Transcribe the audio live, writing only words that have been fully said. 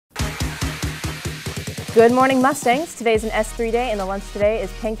Good morning, Mustangs. Today's an S3 day, and the lunch today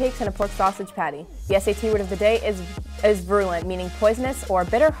is pancakes and a pork sausage patty. The SAT word of the day is virulent, meaning poisonous or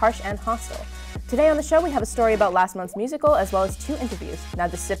bitter, harsh, and hostile. Today on the show, we have a story about last month's musical as well as 2 interviews. Now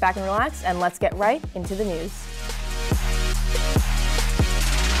just sit back and relax, and let's get right into the news.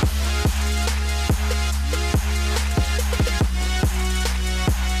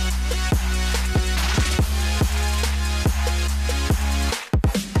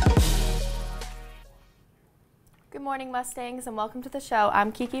 Good morning, Mustangs, and welcome to the show.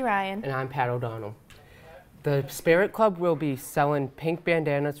 I'm Kiki Ryan. And I'm Pat O'Donnell. The Spirit Club will be selling pink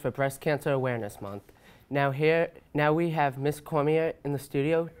bandanas for Breast Cancer Awareness Month. Now we have Miss Cormier in the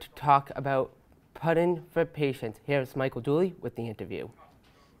studio to talk about putting for patients. Here's Michael Dooley with the interview.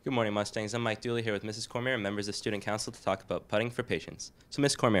 Good morning, Mustangs. I'm Mike Dooley here with Mrs. Cormier and members of Student Council to talk about putting for patients. So,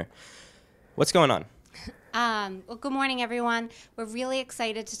 Miss Cormier, what's going on? Well, good morning, everyone. We're really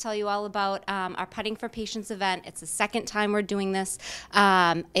excited to tell you all about our Putting for Patients event. It's the second time we're doing this.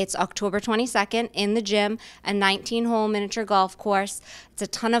 It's October 22nd in the gym, a 19-hole miniature golf course. It's a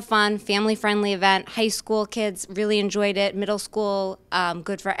ton of fun, family-friendly event. High school kids really enjoyed it. Middle school,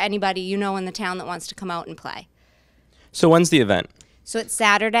 good for anybody you know in the town that wants to come out and play. So when's the event? So it's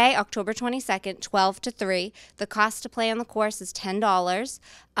Saturday, October 22nd, 12 to 3. The cost to play on the course is $10.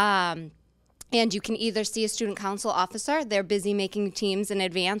 And you can either see a student council officer, they're busy making teams in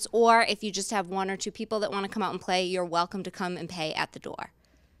advance, or if you just have 1 or 2 people that want to come out and play, you're welcome to come and pay at the door.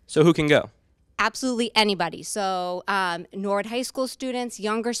 So who can go? Absolutely anybody. So Norwood High School students,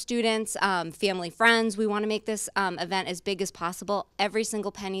 younger students, family, friends. We want to make this event as big as possible. Every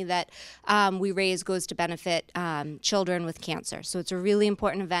single penny that we raise goes to benefit children with cancer. So it's a really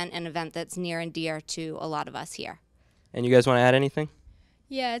important event, an event that's near and dear to a lot of us here. And you guys want to add anything?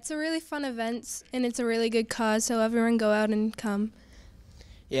 Yeah, it's a really fun event, and it's a really good cause, so everyone go out and come.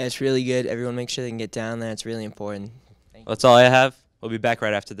 Yeah, it's really good. Everyone make sure they can get down there. It's really important. Well, that's all I have. We'll be back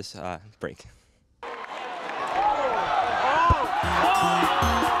right after this break.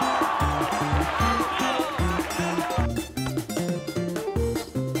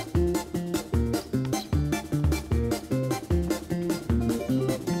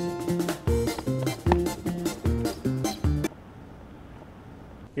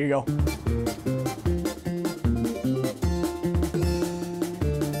 Here you go.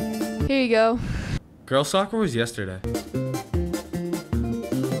 Here you go. Girls soccer was yesterday.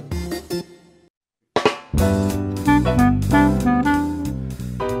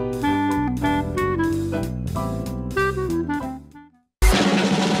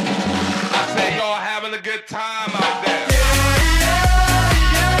 I say y'all having a good time out there.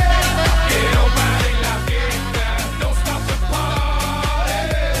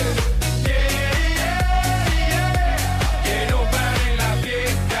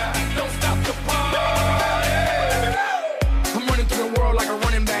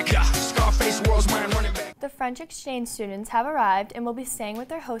 The French exchange students have arrived and will be staying with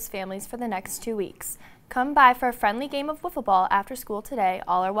their host families for the next 2 weeks. Come by for a friendly game of wiffle ball after school today.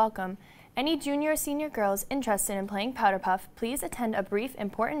 All are welcome. Any junior or senior girls interested in playing powder puff, please attend a brief,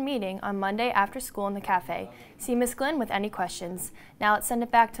 important meeting on Monday after school in the cafe. See Miss Glenn with any questions. Now let's send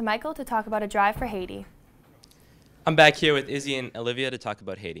it back to Michael to talk about a drive for Haiti. I'm back here with Izzy and Olivia to talk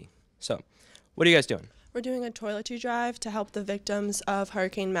about Haiti. So, what are you guys doing? We're doing a toiletry drive to help the victims of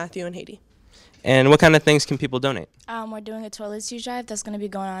Hurricane Matthew in Haiti. And what kind of things can people donate? We're doing a toiletry drive that's going to be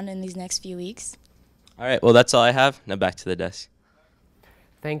going on in these next few weeks. All right, well, that's all I have. Now back to the desk.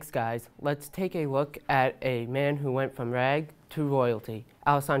 Thanks, guys. Let's take a look at a man who went from rag to royalty.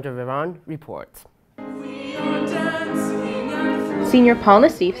 Alessandra Veron reports. Senior Paul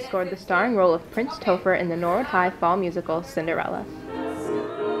Nassif scored the starring role of Prince Topher in the Norwood High fall musical Cinderella.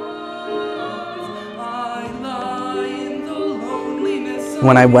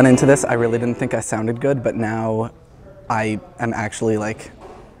 When I went into this, I really didn't think I sounded good, but now I am actually like,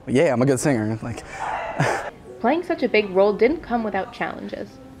 yeah, I'm a good singer. Like, Playing such a big role didn't come without challenges.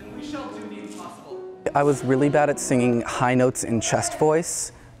 I was really bad at singing high notes in chest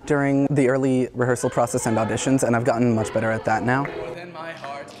voice during the early rehearsal process and auditions, and I've gotten much better at that now.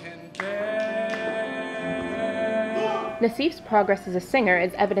 Nassif's progress as a singer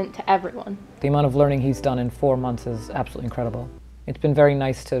is evident to everyone. The amount of learning he's done in 4 months is absolutely incredible. It's been very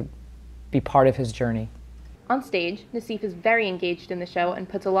nice to be part of his journey. On stage, Nassif is very engaged in the show and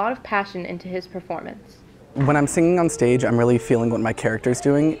puts a lot of passion into his performance. When I'm singing on stage, I'm really feeling what my character's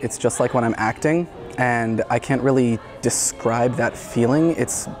doing. It's just like when I'm acting, and I can't really describe that feeling.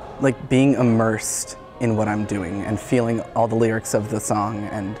 It's like being immersed in what I'm doing and feeling all the lyrics of the song,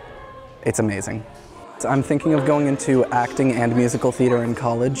 and it's amazing. I'm thinking of going into acting and musical theater in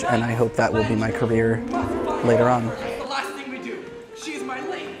college, and I hope that will be my career later on. The last thing we do. She is my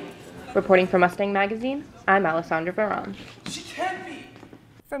lady. Reporting for Mustang Magazine, I'm Alessandra Baran. She can't be.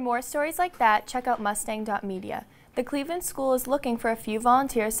 For more stories like that, check out Mustang.media. The Cleveland School is looking for a few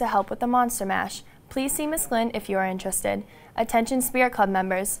volunteers to help with the Monster Mash. Please see Miss Lynn if you are interested. Attention Spirit Club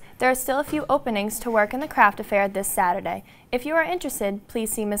members, there are still a few openings to work in the craft affair this Saturday. If you are interested,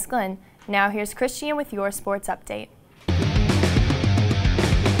 please see Miss Glenn. Now here's Christian with your sports update.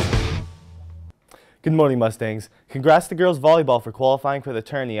 Good morning, Mustangs. Congrats to girls volleyball for qualifying for the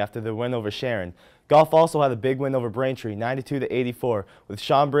tourney after their win over Sharon. Golf also had a big win over Braintree, 92-84, with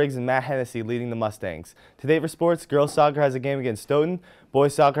Sean Briggs and Matt Hennessy leading the Mustangs. Today for sports, girls soccer has a game against Stoughton,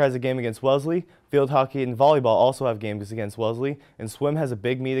 boys soccer has a game against Wellesley, field hockey and volleyball also have games against Wellesley, and swim has a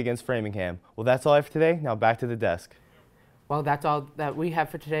big meet against Framingham. Well, that's all I have for today. Now back to the desk. Well, that's all that we have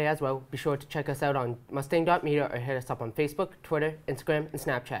for today as well. Be sure to check us out on Mustang.media or hit us up on Facebook, Twitter, Instagram, and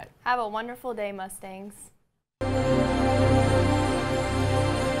Snapchat. Have a wonderful day, Mustangs.